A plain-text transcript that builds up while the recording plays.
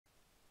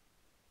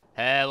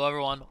Hello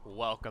everyone,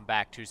 welcome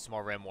back to some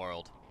more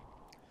RimWorld.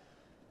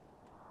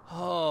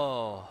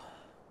 Oh,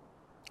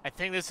 I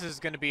think this is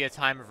going to be a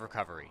time of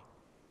recovery.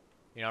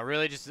 You know,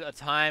 really just a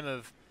time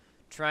of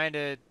trying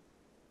to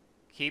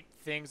keep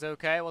things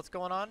okay. What's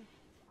going on?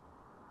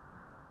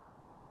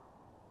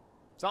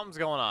 Something's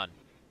going on.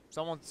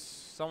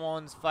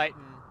 Someone's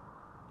fighting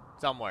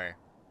somewhere.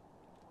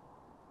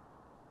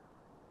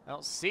 I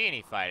don't see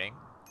any fighting.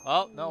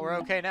 Oh, no, we're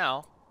okay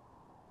now.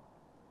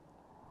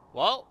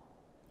 Well,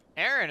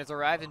 Aaron has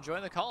arrived and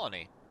joined the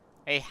colony.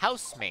 A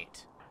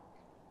housemate.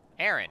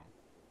 Aaron.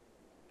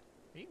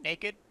 Are you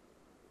naked?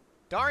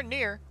 Darn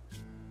near.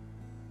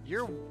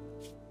 You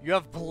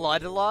have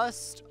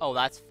bloodlust? Oh,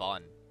 that's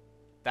fun.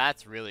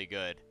 That's really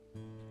good.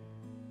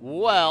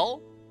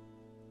 Well,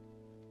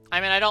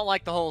 I mean, I don't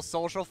like the whole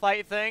social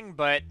fight thing,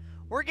 but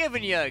we're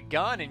giving you a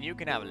gun and you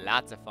can have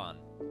lots of fun.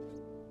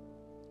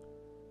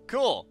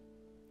 Cool.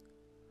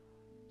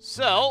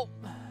 So,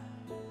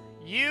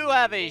 you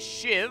have a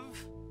shiv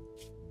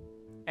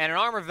and an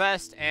armor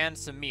vest and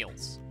some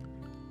meals.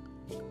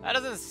 That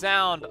doesn't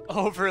sound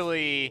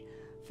overly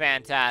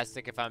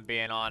fantastic, if I'm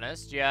being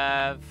honest. You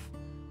have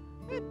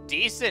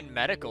decent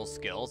medical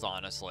skills,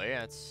 honestly.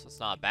 It's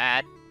not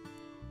bad.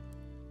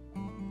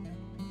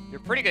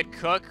 You're a pretty good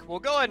cook. We'll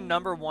go ahead and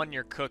number one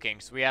your cooking,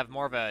 so we have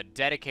more of a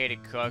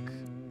dedicated cook.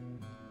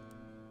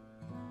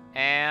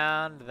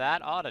 And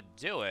that ought to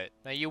do it.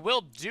 Now, you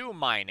will do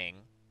mining.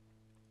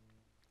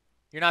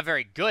 You're not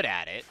very good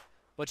at it,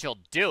 but you'll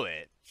do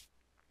it.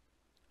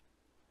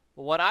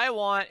 But what I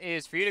want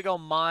is for you to go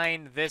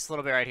mine this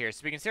little bit right here.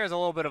 So we can see there's a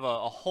little bit of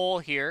a hole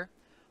here.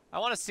 I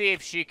want to see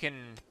if she can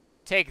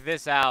take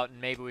this out and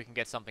maybe we can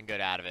get something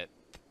good out of it.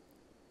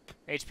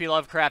 HP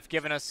Lovecraft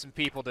giving us some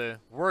people to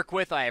work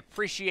with. I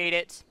appreciate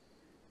it.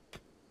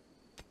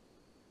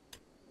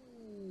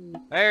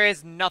 There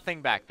is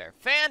nothing back there.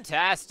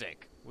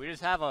 Fantastic. We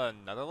just have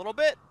another little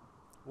bit.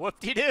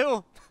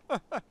 Whoop-de-doo.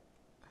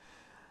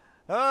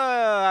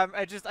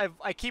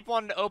 I keep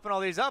wanting to open all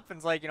these up and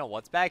it's like, you know,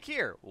 what's back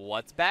here?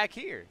 What's back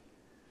here?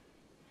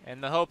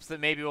 In the hopes that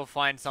maybe we'll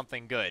find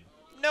something good.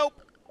 Nope.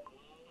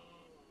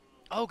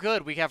 Oh,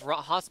 good. We have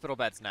hospital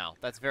beds now.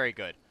 That's very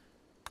good.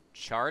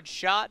 Charge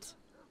shot?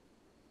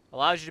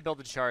 Allows you to build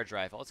a charge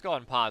rifle. Let's go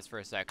ahead and pause for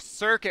a sec.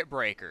 Circuit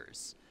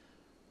breakers.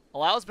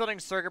 Allows building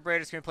circuit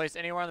breakers can be placed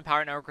anywhere on the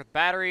power network with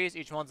batteries.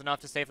 Each one's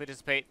enough to safely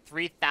dissipate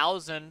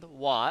 3,000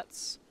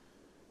 watts.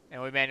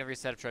 And we manually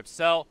reset a trip.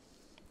 So,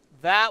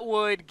 that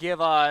would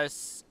give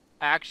us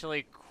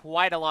actually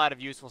quite a lot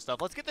of useful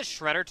stuff. Let's get the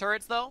shredder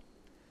turrets, though.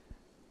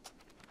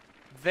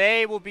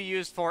 They will be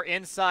used for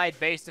inside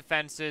base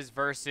defenses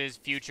versus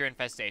future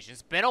infestations.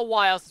 It's been a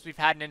while since we've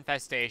had an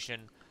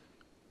infestation.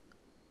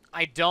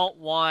 I don't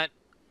want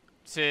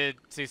to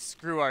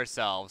screw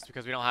ourselves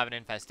because we don't have an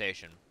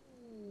infestation.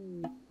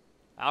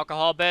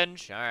 Alcohol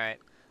binge? Alright.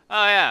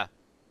 Oh, yeah.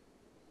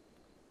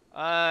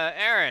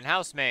 Aaron,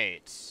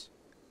 housemate.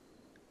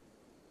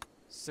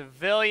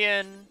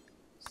 Civilian.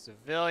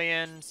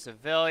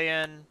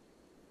 Civilian.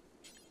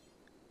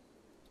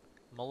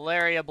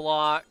 Malaria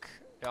block.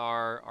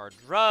 Our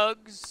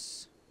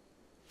drugs.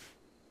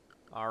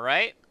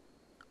 Alright.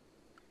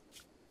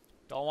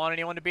 Don't want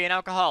anyone to be an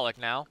alcoholic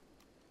now.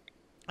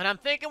 And I'm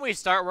thinking we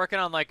start working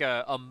on like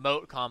a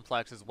moat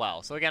complex as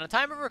well. So again, a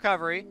time of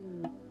recovery,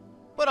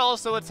 but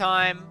also a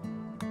time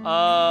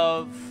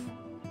of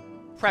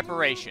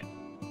preparation.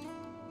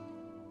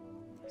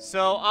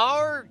 So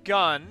our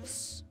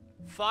guns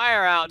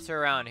fire out to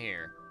around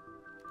here.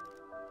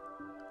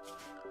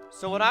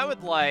 So what I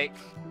would like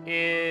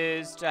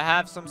is to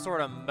have some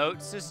sort of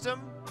moat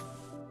system.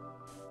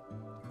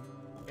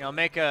 You know,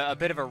 make a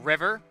bit of a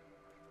river.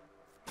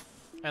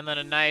 And then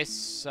a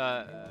nice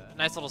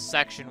little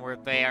section where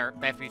they have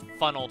to be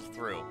funneled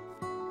through.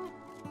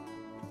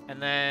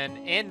 And then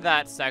in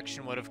that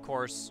section would, of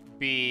course,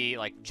 be,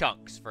 like,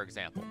 chunks, for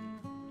example.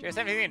 Do you guys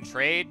have anything in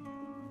trade?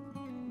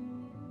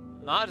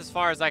 Not as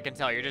far as I can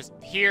tell. You're just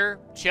here,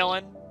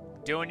 chilling,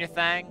 doing your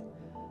thing.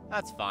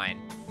 That's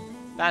fine.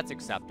 That's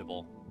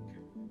acceptable.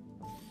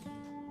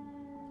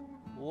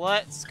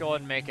 Let's go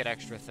ahead and make it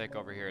extra thick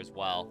over here as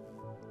well.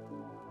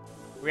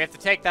 We have to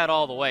take that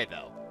all the way,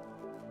 though.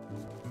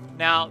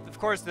 Now, of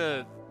course,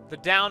 the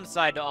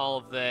downside to all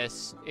of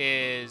this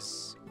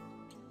is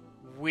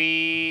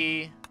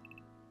we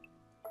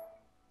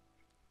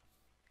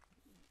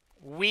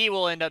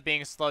will end up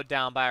being slowed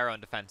down by our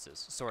own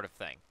defenses, sort of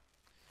thing.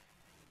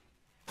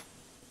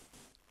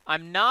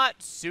 I'm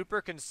not super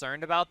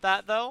concerned about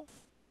that, though.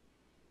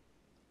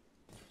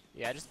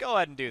 Yeah, just go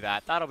ahead and do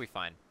that. That'll be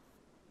fine.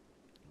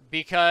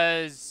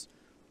 Because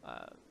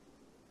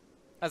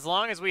as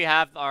long as we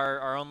have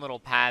our own little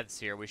paths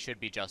here, we should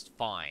be just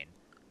fine.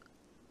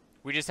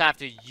 We just have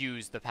to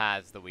use the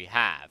paths that we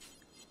have.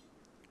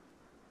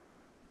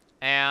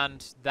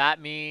 And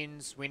that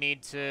means we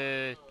need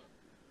to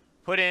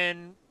put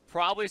in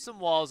probably some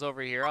walls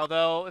over here.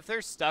 Although, if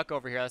they're stuck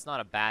over here, that's not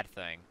a bad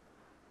thing.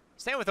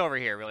 Same with over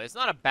here, really. It's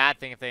not a bad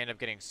thing if they end up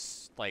getting,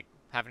 like,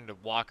 having to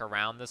walk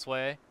around this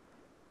way.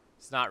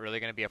 It's not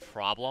really going to be a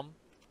problem.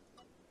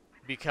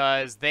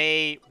 because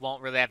they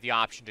won't really have the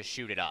option to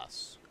shoot at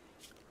us.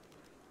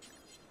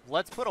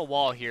 Let's put a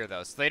wall here,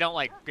 though, so they don't,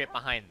 like, get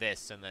behind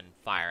this and then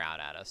fire out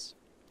at us.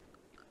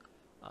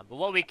 But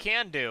what we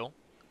can do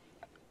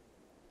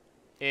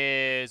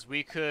is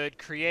we could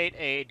create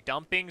a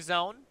dumping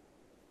zone.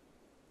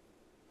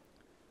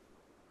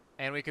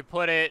 And we could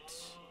put it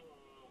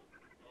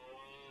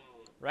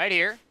right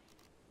here.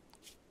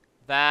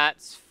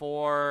 That's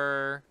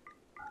for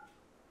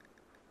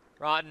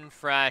rotten,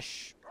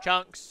 fresh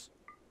chunks.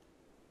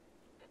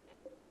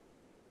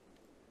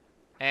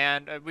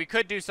 And we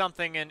could do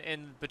something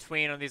in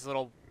between on these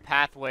little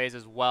pathways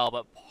as well,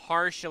 but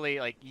partially,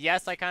 like,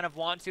 yes, I kind of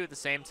want to. At the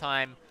same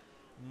time,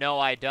 no,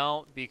 I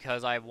don't,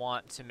 because I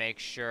want to make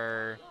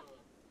sure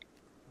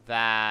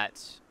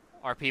that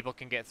our people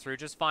can get through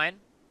just fine.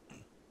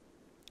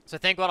 So I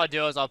think what I'll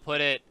do is I'll put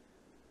it,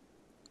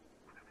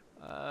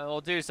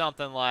 we'll do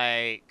something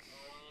like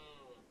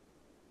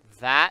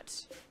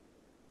that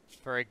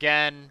for,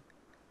 again,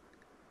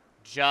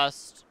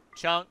 just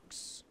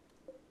chunks.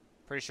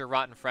 Pretty sure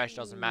rotten fresh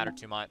doesn't matter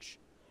too much.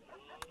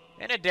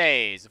 In a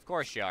daze, of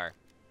course you are.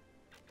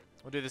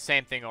 We'll do the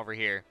same thing over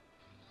here.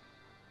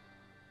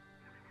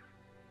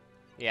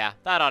 Yeah,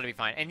 that ought to be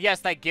fine. And yes,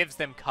 that gives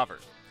them cover.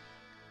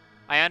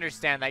 I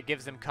understand that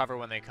gives them cover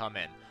when they come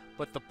in.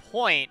 But the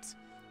point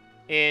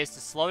is to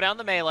slow down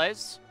the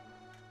melees,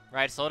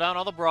 right? Slow down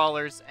all the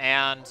brawlers,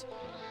 and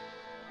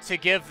to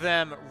give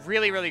them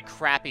really, really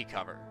crappy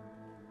cover.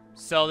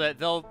 So that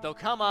they'll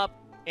come up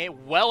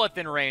well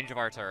within range of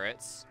our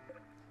turrets.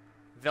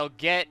 They'll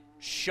get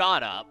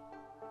shot up,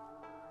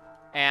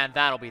 and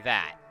that'll be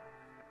that.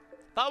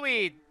 Thought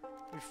we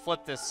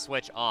flipped this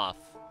switch off.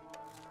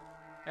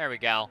 There we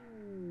go.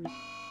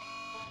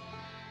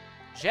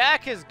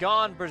 Jack has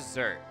gone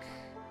berserk.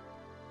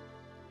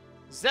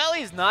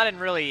 Zelly's not in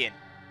really in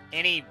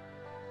any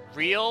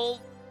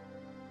real...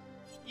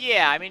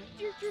 Yeah, I mean,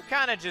 you're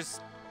kind of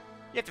just...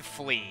 You have to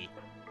flee.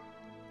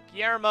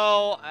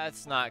 Guillermo,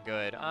 that's not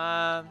good. Where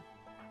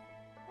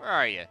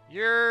are you?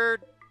 You're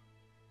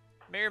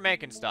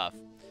making stuff.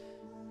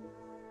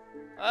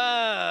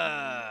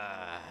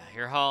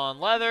 You're hauling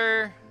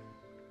leather.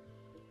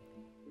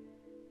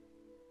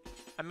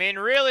 I mean,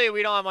 really,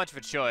 we don't have much of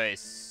a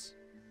choice.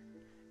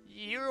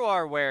 You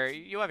are where...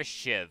 You have a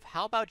shiv.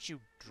 How about you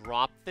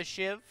drop the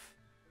shiv?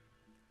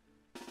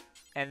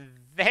 And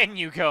then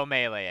you go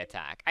melee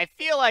attack. I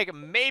feel like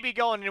maybe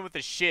going in with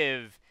the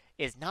shiv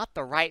is not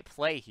the right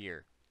play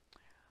here.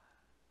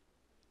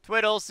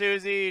 Twiddle,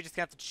 Susie, just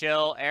gonna have to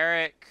chill.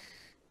 Eric,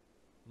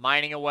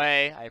 mining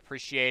away. I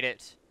appreciate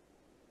it.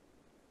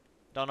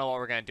 Don't know what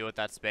we're gonna do with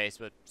that space,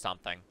 but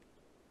something.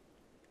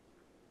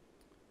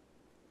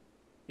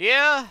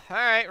 Yeah,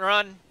 alright,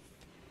 run.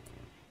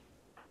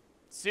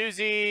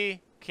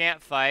 Susie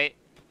can't fight.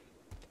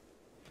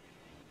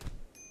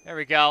 There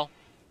we go.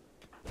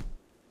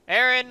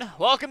 Aaron,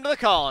 welcome to the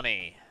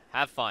colony.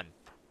 Have fun.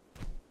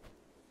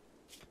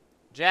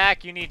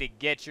 Jack, you need to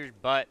get your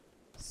butt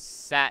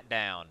sat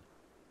down.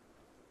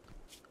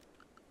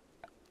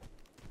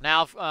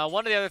 Now,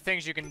 one of the other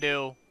things you can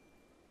do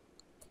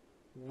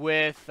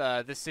with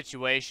this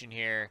situation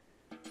here...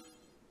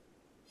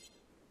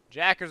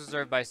 Jack is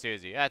reserved by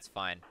Susie. That's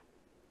fine.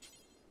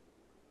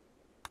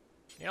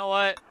 You know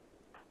what?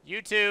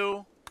 You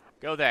two,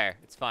 go there.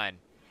 It's fine.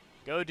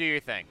 Go do your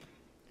thing.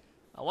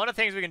 One of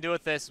the things we can do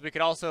with this is we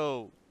could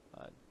also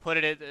put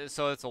it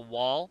so it's a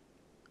wall.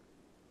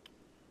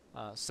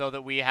 So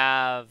that we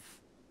have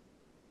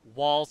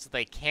walls that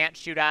they can't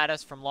shoot at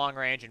us from long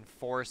range and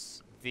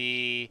force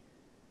the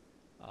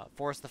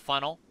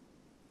funnel.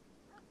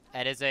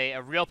 That is a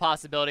real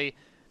possibility.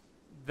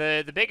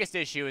 The biggest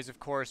issue is, of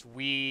course,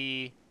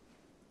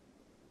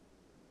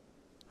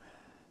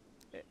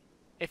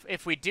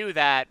 if we do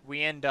that,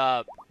 we end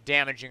up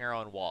damaging our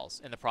own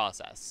walls in the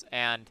process,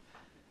 and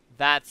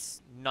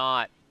that's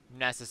not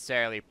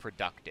necessarily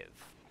productive.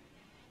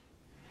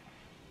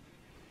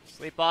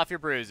 Sleep off your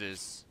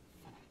bruises.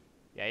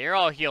 Yeah, you're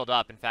all healed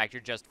up. In fact,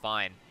 you're just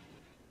fine.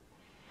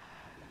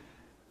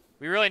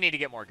 We really need to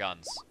get more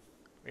guns.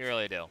 We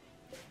really do.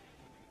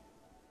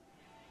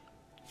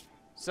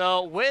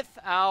 So, with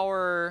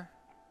our...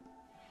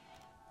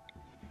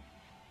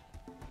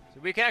 So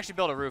we can actually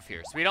build a roof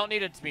here. So we don't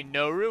need it to be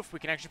no roof. We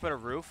can actually put a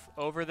roof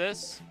over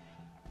this.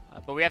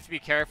 But we have to be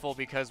careful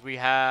because we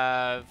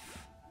have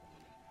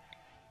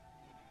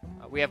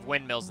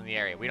windmills in the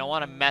area. We don't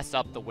want to mess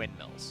up the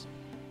windmills.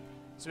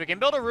 So we can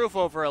build a roof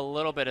over a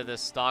little bit of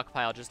this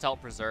stockpile just to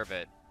help preserve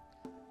it.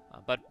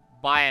 But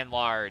by and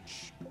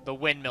large, the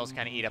windmills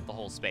kind of eat up the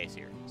whole space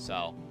here.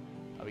 So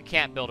we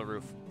can't build a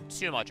roof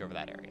too much over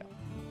that area.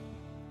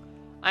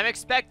 I'm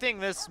expecting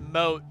this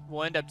moat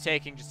will end up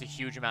taking just a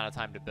huge amount of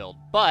time to build.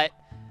 But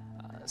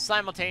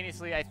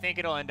simultaneously, I think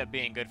it'll end up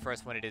being good for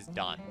us when it is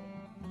done.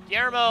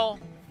 Guillermo,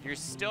 you're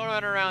still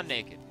running around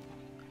naked.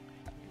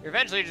 You're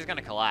eventually just going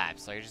to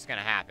collapse. Like, it's just going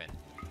to happen.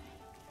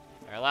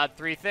 They're allowed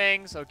 3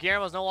 things. So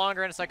Guillermo's no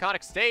longer in a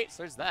psychotic state.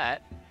 So there's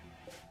that.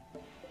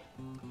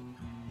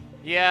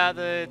 Yeah,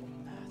 the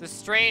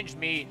strange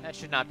meat, that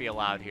should not be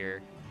allowed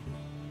here.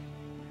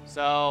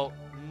 So,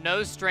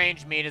 no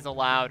strange meat is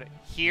allowed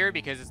here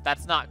because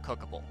that's not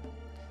cookable.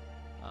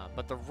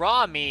 But the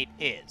raw meat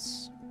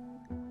is.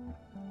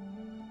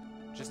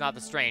 Just not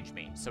the strange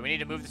meat. So we need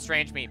to move the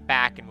strange meat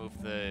back and move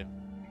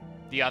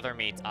the other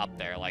meats up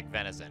there, like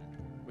venison.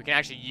 We can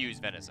actually use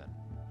venison.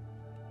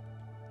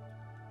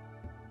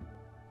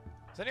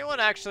 Does anyone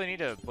actually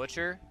need a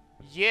butcher?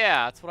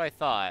 Yeah, that's what I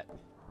thought.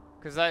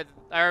 Because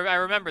I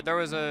remembered there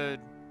was an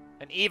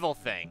evil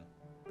thing.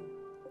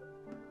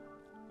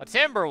 A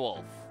timber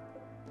wolf.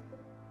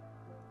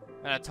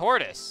 And a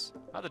tortoise.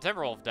 How'd the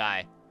timber wolf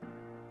die?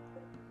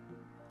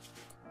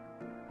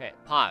 Okay,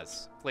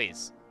 pause,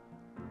 please.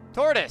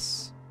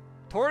 Tortoise!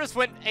 Tortoise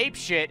went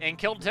apeshit and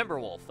killed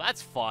Timberwolf.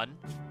 That's fun.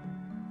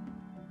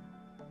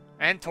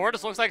 And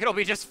Tortoise looks like it'll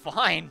be just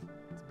fine.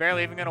 It's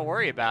barely even gonna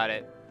worry about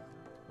it.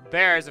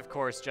 Bear is, of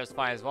course, just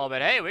fine as well,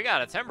 but hey, we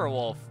got a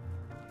Timberwolf.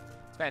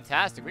 It's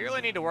fantastic. We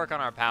really need to work on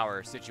our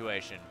power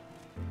situation.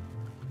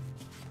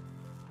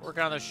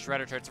 Working on those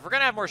shredder turrets. If we're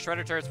gonna have more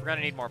shredder turrets, we're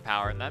gonna need more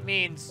power, and that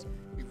means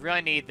we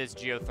really need this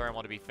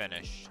geothermal to be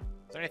finished.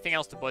 Is there anything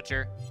else to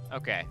butcher?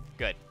 Okay,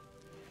 good.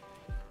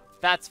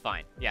 That's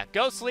fine. Yeah,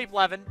 go sleep,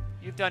 Levin.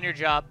 You've done your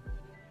job.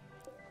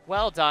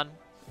 Well done.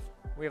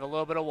 We have a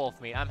little bit of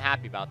wolf meat. I'm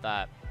happy about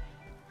that.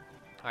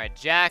 All right,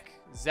 Jack,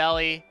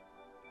 Zelly.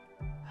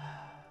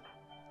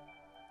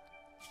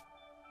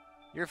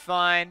 You're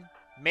fine.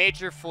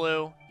 Major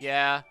flu.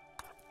 Yeah.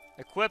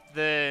 Equip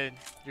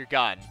your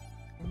gun.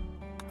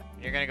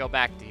 You're going to go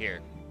back to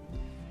here.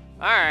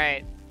 All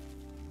right.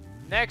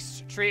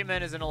 Next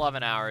treatment is in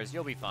 11 hours.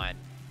 You'll be fine.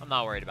 I'm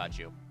not worried about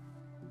you.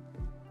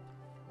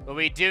 But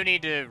we do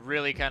need to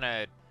really kind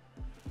of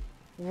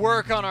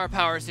work on our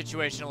power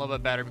situation a little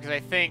bit better, because I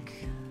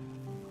think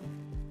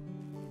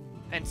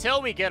until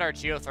we get our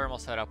geothermal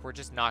set up, we're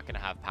just not going to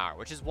have power,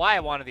 which is why I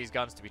wanted these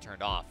guns to be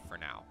turned off for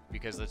now,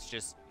 because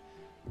it's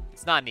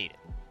not needed.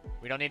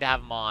 We don't need to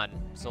have them on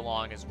so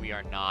long as we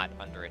are not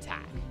under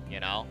attack, you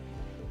know?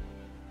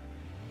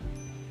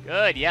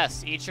 Good,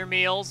 yes, eat your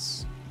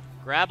meals.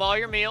 Grab all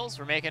your meals.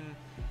 We're making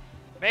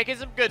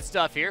some good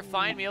stuff here.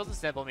 Fine meals and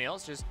simple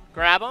meals. Just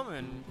grab them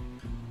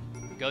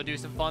and go do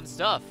some fun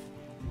stuff.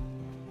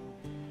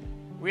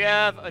 We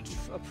have a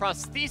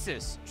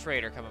prosthesis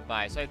trader coming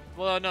by. So,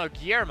 well, no,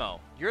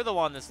 Guillermo, you're the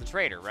one that's the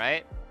trader,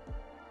 right?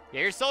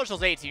 Yeah, your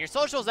social's 18. Your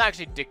social's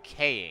actually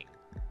decaying.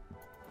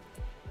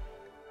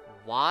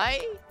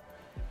 Why?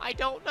 I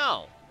don't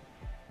know.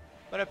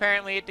 But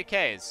apparently it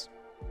decays.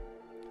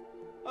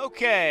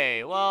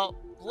 Okay, well,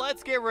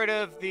 let's get rid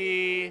of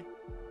the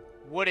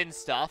wooden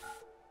stuff.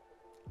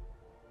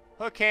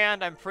 Hook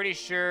hand, I'm pretty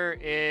sure,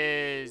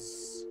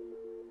 is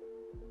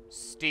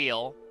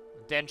steel.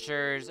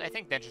 Dentures, I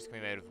think dentures can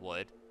be made with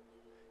wood.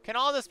 Can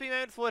all this be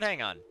made with wood?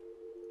 Hang on.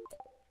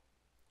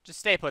 Just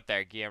stay put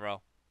there,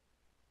 Guillermo.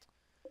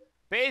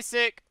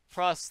 Basic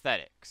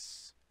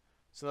prosthetics.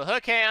 So the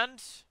hook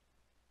hand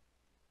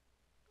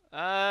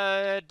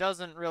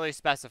doesn't really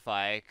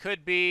specify. It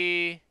could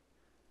be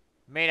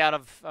made out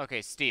of,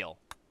 okay, steel.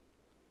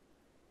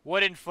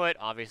 Wooden foot,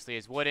 obviously,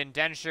 is wooden.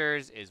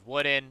 Dentures is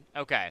wooden.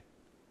 Okay.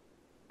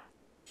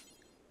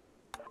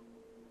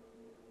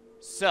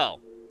 So,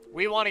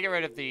 we want to get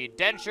rid of the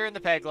denture and the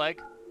peg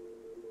leg.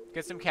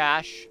 Get some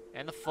cash.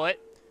 And the foot.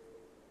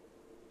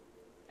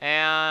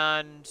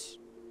 And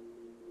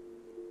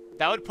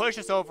that would push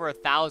us over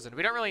 1,000.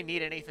 We don't really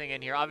need anything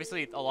in here.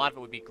 Obviously, a lot of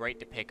it would be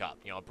great to pick up.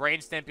 You know, a brain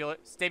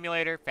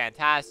stimulator,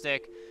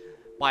 fantastic.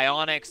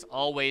 Bionics,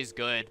 always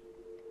good.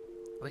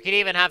 We could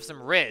even have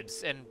some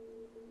ribs. And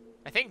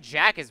I think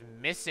Jack is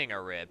missing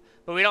a rib.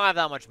 But we don't have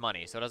that much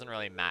money, so it doesn't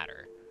really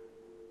matter.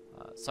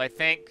 So I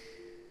think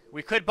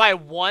we could buy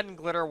one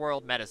Glitter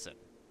World medicine,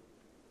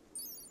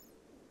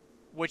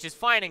 which is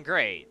fine and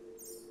great,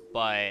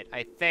 but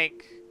I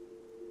think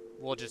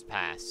we'll just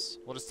pass.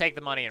 We'll just take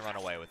the money and run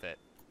away with it.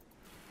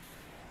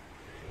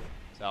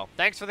 So,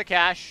 thanks for the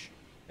cash.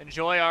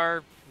 Enjoy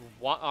our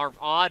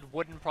odd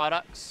wooden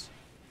products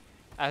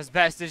as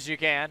best as you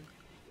can.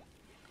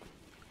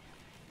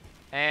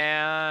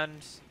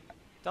 And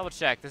double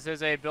check. This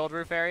is a build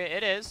roof area?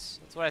 It is.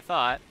 That's what I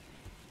thought.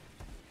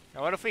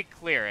 Now, what if we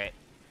clear it?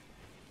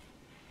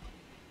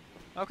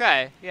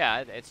 Okay, yeah,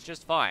 it's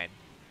just fine.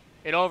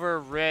 It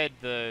overrid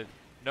the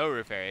no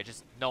roof area.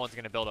 Just no one's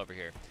going to build over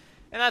here.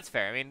 And that's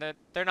fair. I mean,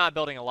 they're not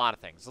building a lot of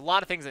things. There's a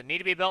lot of things that need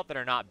to be built that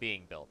are not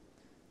being built.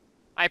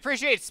 I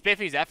appreciate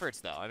Spiffy's efforts,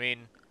 though. I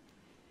mean,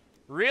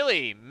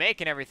 really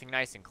making everything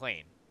nice and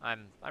clean.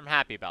 I'm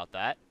happy about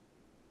that.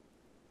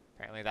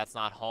 Apparently that's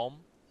not home.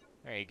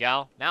 There you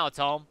go. Now it's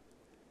home.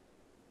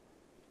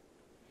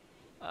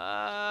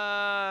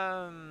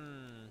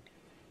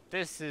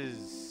 This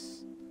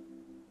is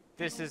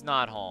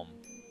not home.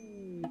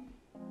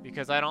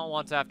 Because I don't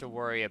want to have to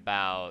worry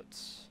about,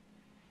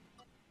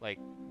 like,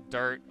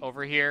 dirt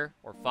over here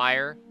or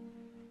fire.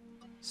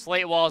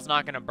 Slate wall is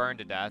not going to burn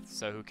to death,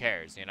 so who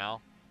cares, you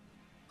know?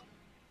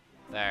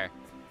 There.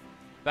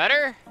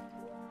 Better?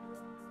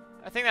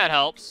 I think that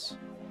helps.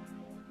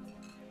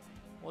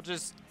 We'll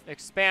just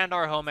expand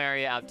our home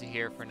area out to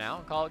here for now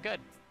and call it good.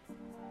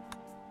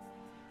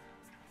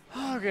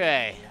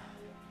 Okay.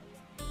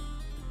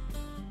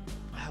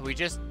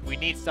 We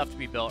need stuff to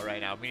be built right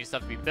now. We need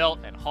stuff to be built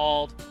and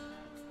hauled.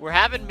 We're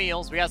having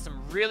meals. We got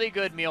some really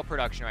good meal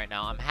production right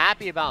now. I'm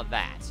happy about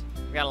that.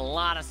 We got a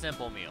lot of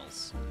simple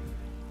meals.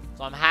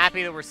 So I'm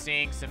happy that we're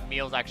seeing some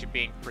meals actually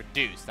being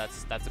produced.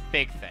 That's a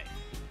big thing.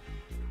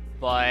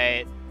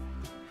 But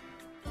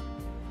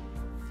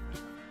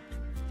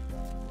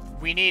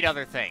we need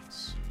other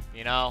things,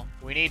 you know?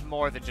 We need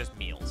more than just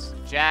meals.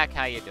 Jack,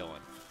 how you doing?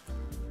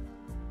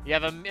 You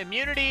have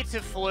immunity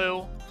to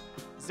flu.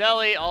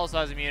 Zelly also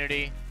has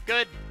immunity.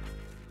 Good.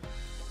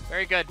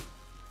 Very good.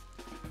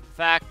 In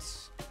fact,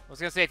 I was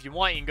going to say if you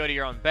want, you can go to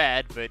your own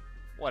bed, but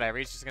whatever.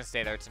 He's just going to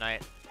stay there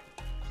tonight.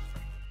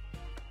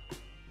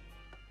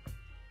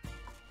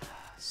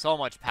 So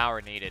much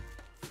power needed.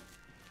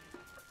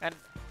 And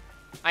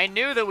I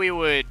knew that we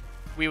would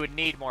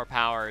need more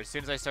power as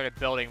soon as I started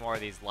building more of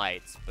these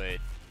lights, but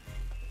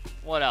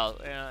what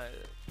else?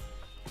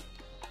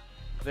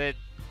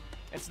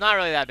 It's not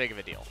really that big of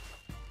a deal.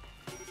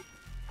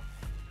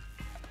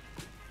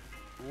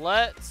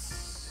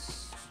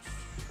 Let's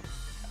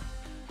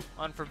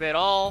unforbid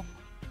all.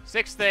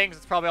 6 things.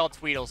 It's probably all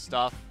Tweedle's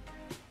stuff.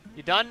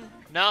 You done?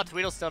 No,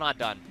 Tweedle's still not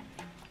done.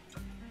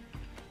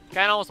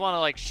 Kind of almost want to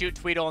like shoot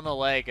Tweedle in the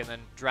leg and then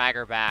drag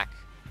her back.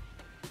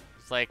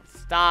 It's like,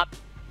 stop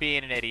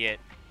being an idiot.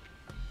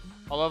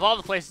 Although of all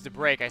the places to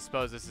break, I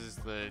suppose this is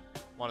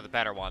one of the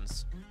better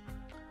ones.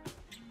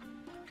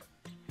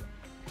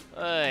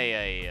 Ay,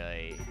 ay,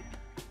 ay.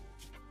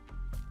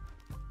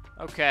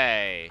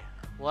 Okay,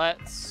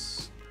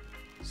 let's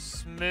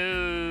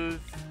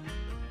smooth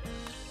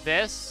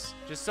this,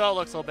 just so it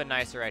looks a little bit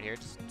nicer right here.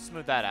 Just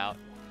smooth that out.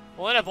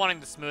 We'll end up wanting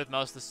to smooth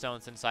most of the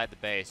stones inside the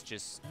base.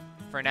 Just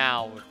for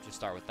now, we'll just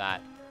start with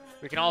that.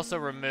 We can also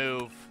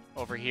remove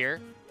over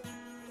here.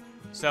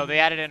 So they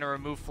added in a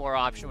remove floor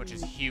option, which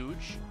is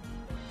huge.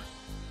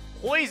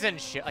 Poison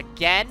shit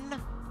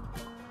again?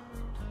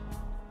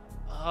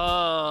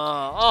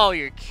 Oh,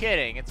 you're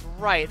kidding. It's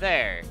right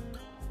there.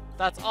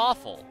 That's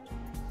awful.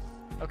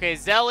 Okay,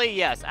 Zelly,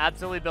 yes,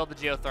 absolutely build the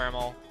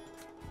geothermal.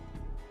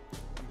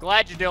 I'm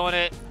glad you're doing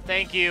it.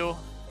 Thank you.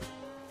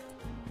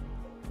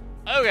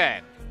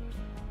 Okay.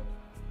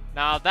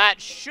 Now, that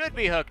should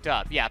be hooked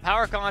up. Yeah,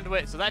 power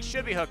conduit, so that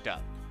should be hooked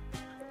up.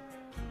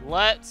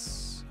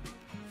 Let's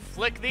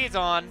flick these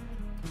on.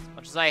 As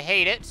much as I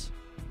hate it,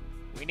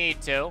 we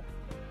need to.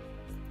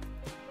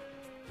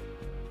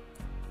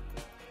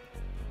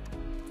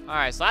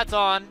 Alright, so that's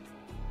on.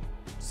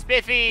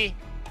 Spiffy,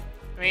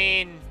 I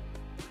mean,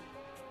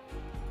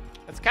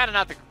 it's kind of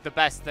not the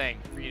best thing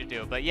for you to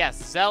do. But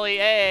yes, Zelly,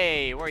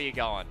 hey, where are you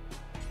going?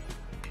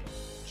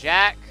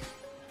 Jack,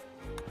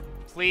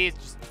 please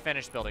just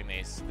finish building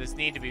these. This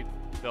need to be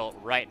built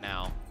right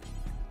now.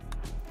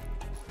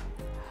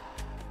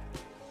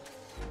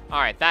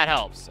 Alright, that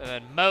helps. And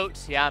then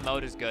Moat, yeah,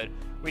 Moat is good.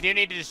 We do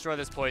need to destroy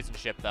this poison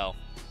ship, though.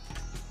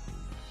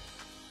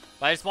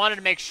 But I just wanted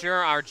to make sure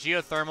our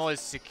geothermal is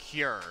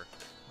secure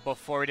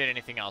before we did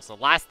anything else. The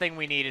last thing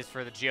we need is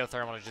for the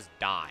geothermal to just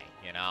die,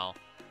 you know?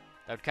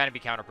 That would kind of be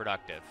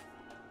counterproductive.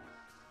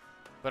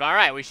 But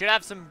alright, we should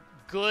have some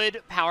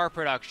good power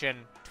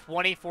production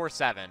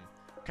 24/7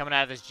 coming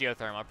out of this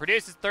geothermal. It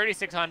produces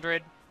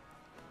 3,600.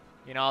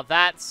 You know,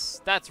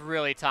 that's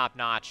really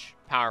top-notch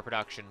power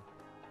production.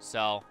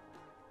 So,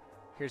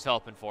 here's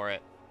hoping for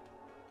it.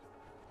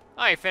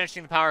 Oh, you're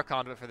finishing the power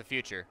conduit for the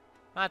future.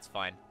 That's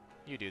fine.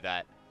 You do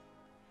that.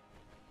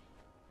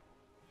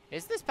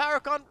 Is this power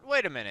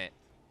wait a minute.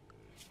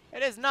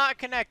 It is not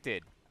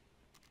connected.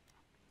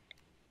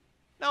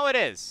 No, it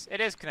is. It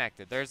is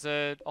connected. There's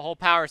a whole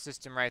power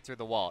system right through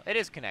the wall. It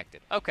is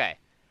connected. Okay.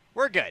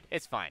 We're good.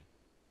 It's fine.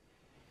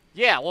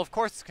 Yeah, well, of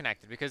course it's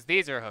connected because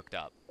these are hooked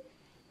up.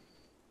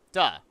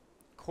 Duh.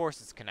 Of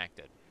course it's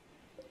connected.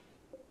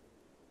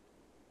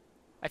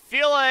 I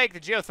feel like the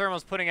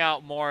geothermal's putting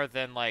out more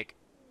than, like,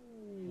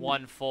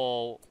 one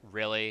full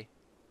wind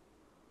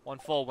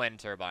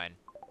turbine.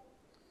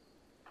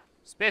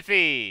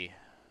 Spiffy.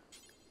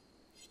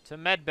 To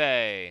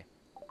medbay.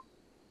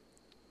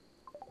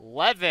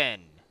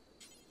 Levin.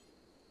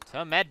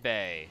 To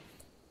medbay.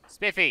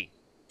 Spiffy.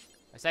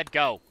 I said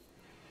go.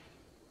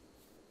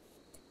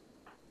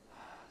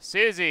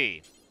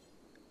 Susie.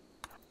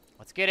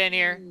 Let's get in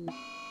here.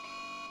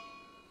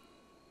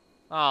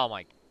 Oh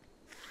my.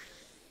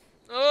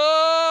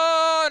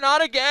 Oh,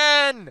 not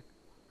again.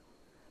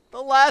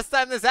 The last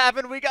time this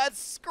happened, we got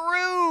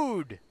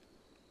screwed.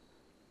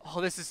 Oh,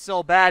 this is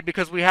so bad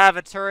because we have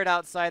a turret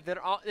outside that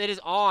it is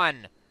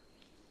on.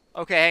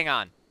 Okay, hang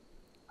on.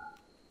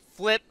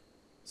 Flip.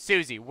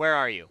 Susie, where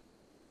are you?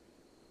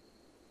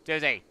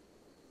 Susie.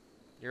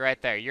 You're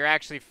right there. You're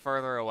actually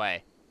further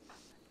away.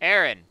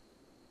 Aaron.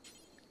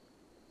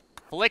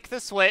 Flick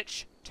the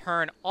switch.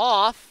 Turn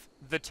off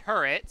the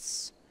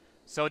turrets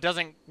so it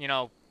doesn't, you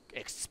know,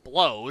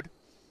 explode.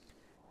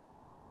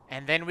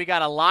 And then we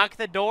gotta lock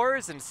the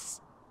doors and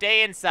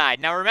stay inside.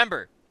 Now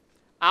remember,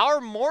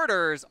 our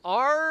mortars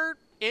are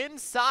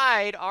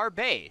inside our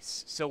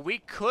base, so we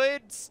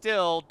could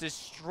still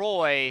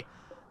destroy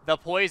the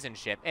poison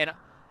ship. And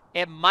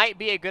it might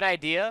be a good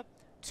idea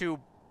to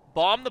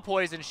bomb the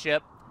poison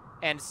ship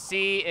and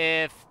see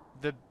if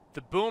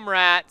the boom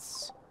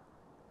rats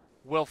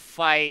will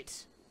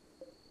fight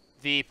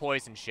the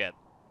poison ship.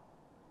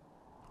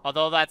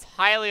 Although that's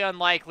highly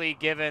unlikely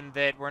given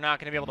that we're not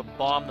going to be able to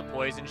bomb the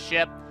poison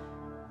ship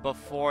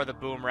before the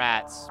boom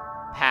rats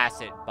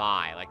pass it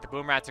by. Like, the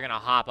boom rats are going to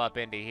hop up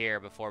into here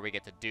before we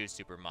get to do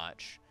super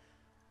much.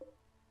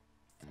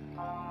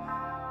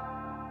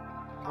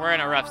 We're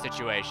in a rough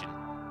situation.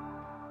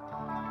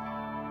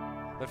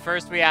 But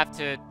first we have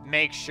to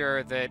make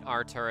sure that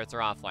our turrets are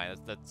offline.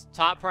 That's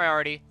top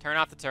priority. Turn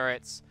off the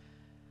turrets.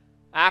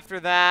 After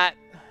that,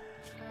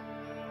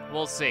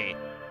 we'll see.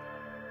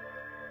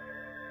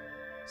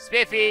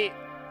 Spiffy.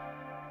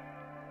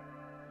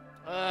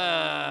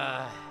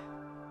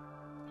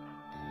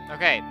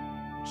 Okay.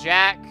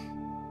 Jack.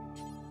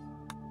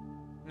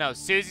 No,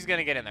 Susie's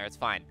gonna get in there. It's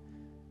fine.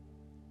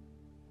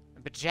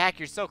 But Jack,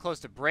 you're so close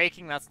to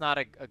breaking. That's not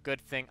a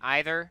good thing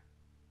either.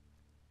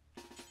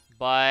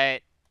 But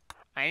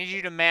I need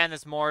you to man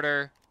this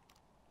mortar,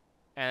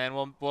 and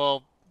then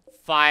we'll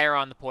fire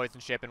on the poison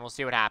ship, and we'll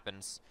see what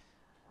happens.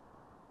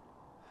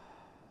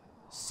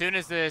 As soon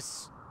as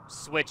this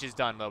switch is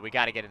done, though, we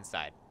got to get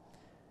inside.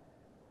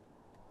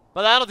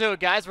 But that'll do it,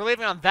 guys. We're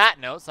leaving on that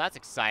note, so that's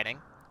exciting.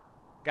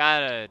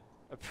 Got a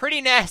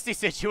pretty nasty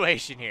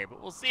situation here,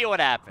 but we'll see what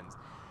happens.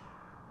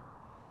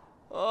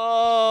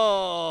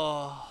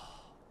 Oh,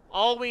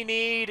 all we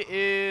need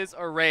is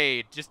a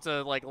raid just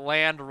to like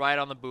land right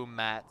on the boom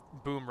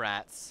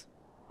rats.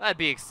 That'd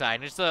be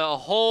exciting. Just a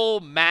whole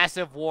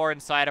massive war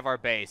inside of our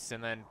base,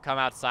 and then come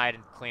outside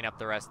and clean up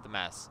the rest of the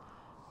mess.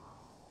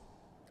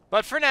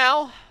 But for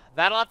now,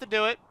 that'll have to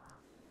do it.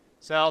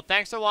 So,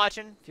 thanks for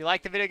watching. If you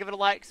liked the video, give it a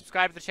like,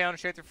 subscribe to the channel,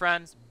 share with your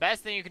friends.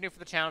 Best thing you can do for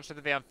the channel is share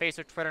the video on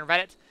Facebook, Twitter, and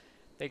Reddit.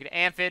 Thank you to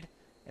Amphid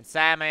and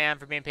Sam AM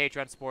for being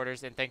Patreon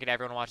supporters, and thank you to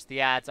everyone who watched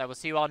the ads. I will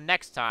see you all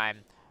next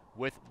time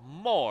with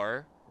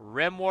more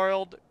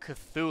RimWorld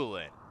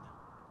Cthulhu.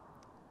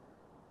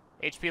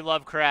 HP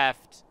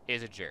Lovecraft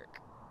is a jerk.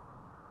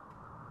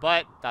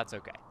 But that's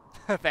okay.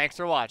 Thanks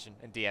for watching,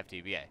 and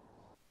DFTBA.